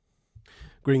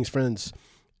Greetings, friends.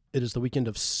 It is the weekend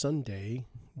of Sunday,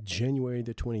 January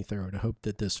the 23rd. I hope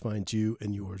that this finds you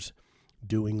and yours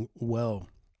doing well.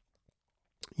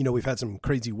 You know, we've had some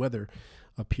crazy weather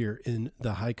up here in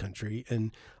the high country,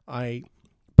 and I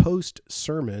post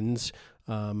sermons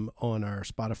on our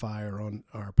Spotify or on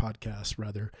our podcast,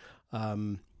 rather,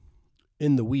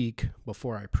 in the week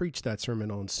before I preach that sermon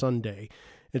on Sunday.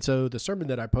 And so the sermon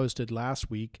that I posted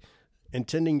last week,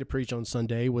 intending to preach on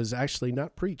Sunday, was actually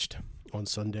not preached on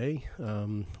Sunday.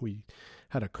 We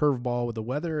had a curveball with the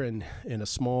weather and a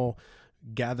small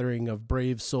gathering of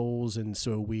brave souls, and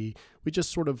so we just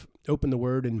sort of opened the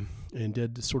Word and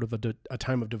did sort of a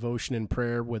time of devotion and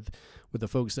prayer with the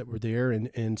folks that were there,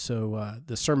 and so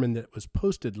the sermon that was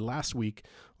posted last week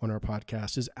on our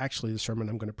podcast is actually the sermon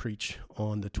I'm going to preach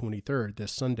on the 23rd,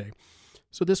 this Sunday.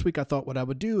 So this week I thought what I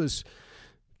would do is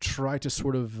try to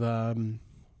sort of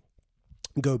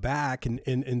go back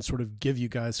and sort of give you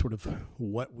guys sort of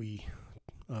what we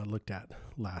looked at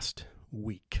last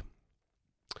week.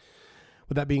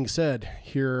 With that being said,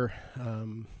 here,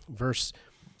 verse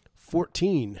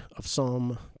 14 of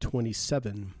Psalm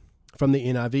 27 from the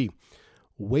NIV.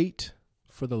 Wait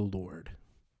for the Lord.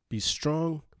 Be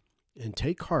strong and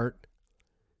take heart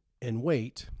and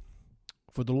wait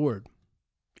for the Lord.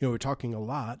 You know, we're talking a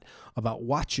lot about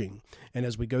watching. And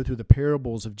as we go through the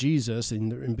parables of Jesus,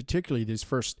 and particularly these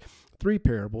first three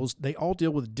parables, they all deal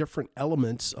with different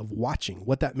elements of watching.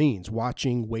 What that means,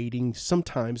 watching, waiting.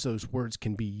 Sometimes those words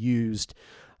can be used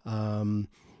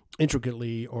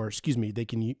intricately, they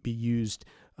can be used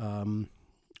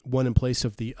one in place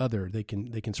of the other. They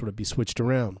can sort of be switched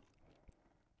around.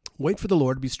 Wait for the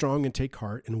Lord, be strong and take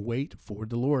heart, and wait for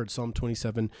the Lord. Psalm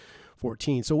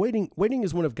 27:14. So waiting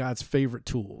is one of God's favorite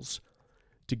tools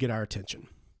to get our attention.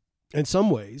 In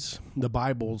some ways, the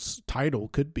Bible's title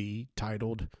could be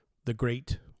titled The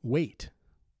Great Wait,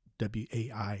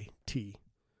 W-A-I-T.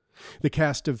 The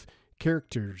cast of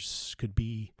characters could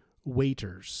be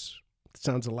waiters. It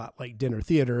sounds a lot like dinner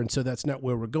theater, and so that's not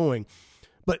where we're going.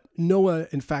 But Noah,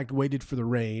 in fact, waited for the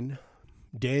rain.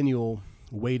 Daniel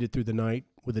waited through the night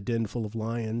with a den full of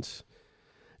lions.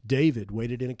 David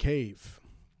waited in a cave.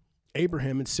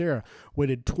 Abraham and Sarah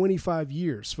waited 25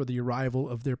 years for the arrival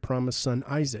of their promised son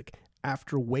Isaac,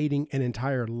 after waiting an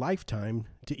entire lifetime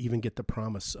to even get the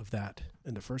promise of that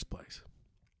in the first place.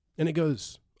 And it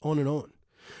goes on and on.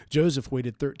 Joseph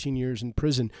waited 13 years in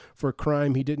prison for a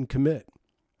crime he didn't commit.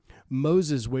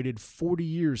 Moses waited 40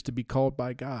 years to be called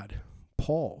by God.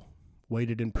 Paul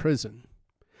waited in prison.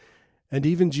 And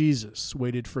even Jesus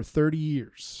waited for 30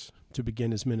 years to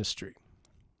begin his ministry,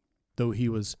 though he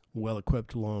was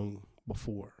well-equipped long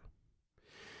before.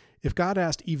 If God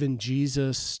asked even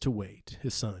Jesus to wait,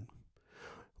 his son,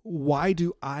 why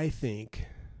do I think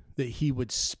that he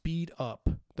would speed up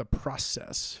the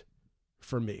process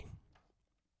for me?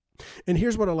 And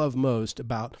here's what I love most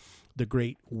about the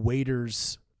great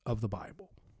waiters of the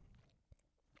Bible.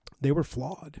 They were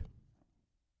flawed.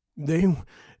 They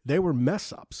were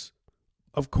mess-ups.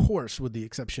 Of course, with the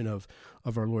exception of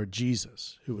our Lord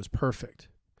Jesus, who was perfect.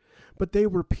 But they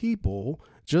were people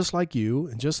just like you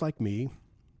and just like me,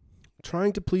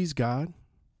 trying to please God,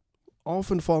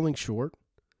 often falling short,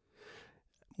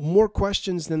 more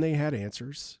questions than they had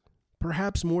answers,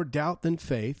 perhaps more doubt than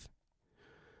faith.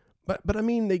 But I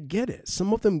mean, they get it.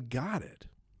 Some of them got it.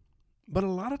 But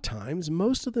a lot of times,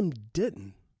 most of them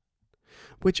didn't,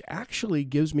 which actually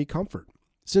gives me comfort,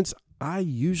 since I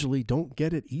usually don't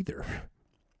get it either.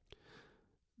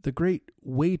 The great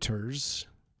waiters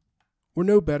were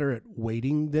no better at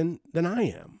waiting than I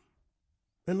am.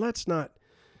 And let's not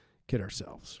kid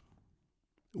ourselves.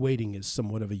 Waiting is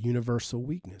somewhat of a universal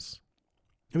weakness.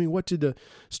 I mean, what do the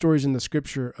stories in the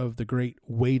scripture of the great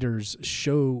waiters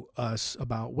show us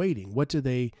about waiting? What did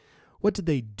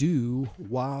they do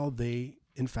while they,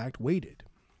 in fact, waited?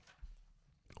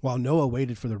 While Noah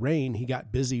waited for the rain, he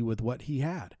got busy with what he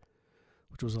had,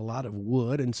 which was a lot of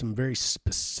wood and some very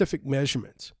specific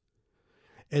measurements.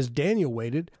 As Daniel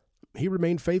waited, he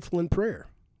remained faithful in prayer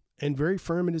and very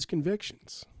firm in his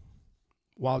convictions.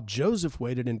 While Joseph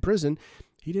waited in prison,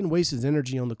 he didn't waste his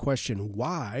energy on the question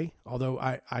why, although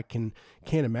I can't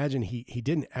imagine he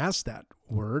didn't ask that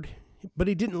word, but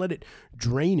he didn't let it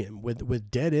drain him with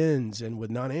dead ends and with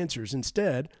non-answers.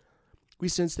 Instead, we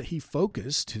sense that he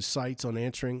focused his sights on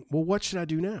answering, well, what should I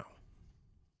do now?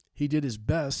 He did his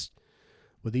best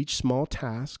with each small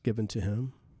task given to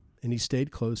him, and he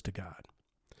stayed close to God.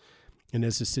 And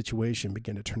as the situation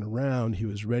began to turn around, he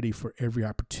was ready for every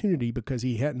opportunity because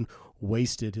he hadn't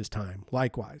wasted his time.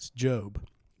 Likewise, Job,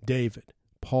 David,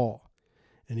 Paul,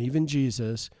 and even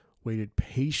Jesus waited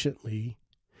patiently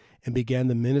and began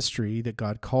the ministry that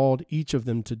God called each of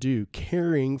them to do,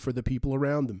 caring for the people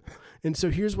around them. And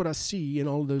so here's what I see in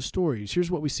all of those stories.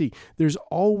 Here's what we see. There's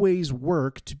always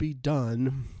work to be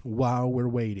done while we're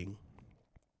waiting.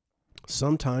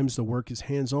 Sometimes the work is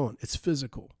hands-on. It's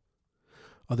physical.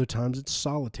 Other times it's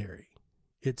solitary.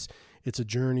 It's a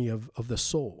journey of the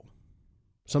soul.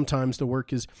 Sometimes the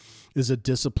work is a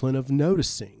discipline of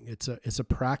noticing. It's a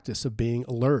practice of being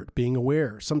alert, being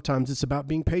aware. Sometimes it's about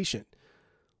being patient,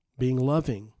 being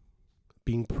loving,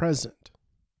 being present.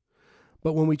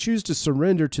 But when we choose to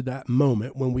surrender to that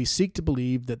moment, when we seek to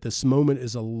believe that this moment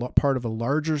is part of a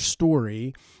larger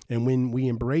story, and when we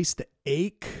embrace the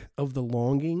ache of the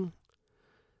longing,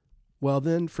 well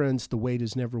then, friends, the wait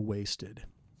is never wasted.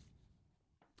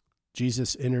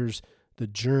 Jesus enters the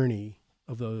journey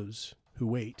of those who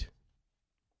wait.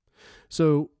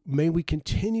 So may we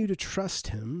continue to trust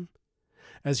him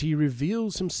as he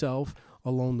reveals himself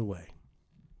along the way.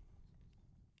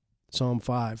 Psalm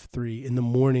 5:3, in the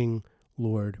morning,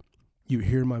 Lord, you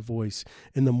hear my voice.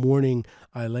 In the morning,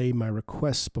 I lay my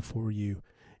requests before you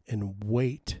and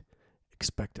wait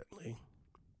expectantly.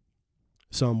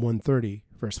 Psalm 130,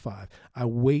 verse 5, I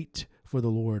wait for the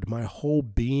Lord. My whole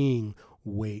being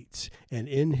waits, and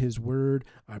in his word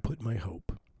I put my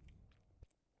hope.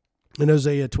 In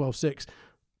Hosea 12:6,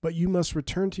 but you must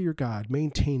return to your God,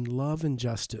 maintain love and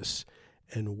justice,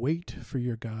 and wait for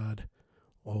your God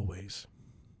always.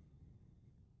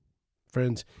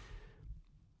 Friends,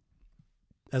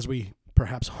 as we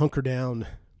perhaps hunker down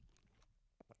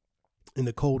in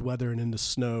the cold weather and in the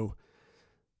snow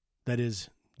that is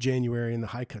January in the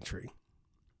high country,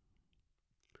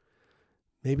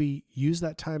 maybe use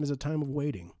that time as a time of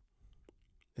waiting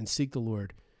and seek the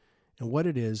Lord and what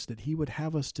it is that he would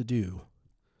have us to do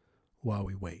while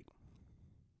we wait.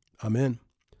 Amen,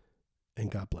 and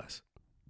God bless.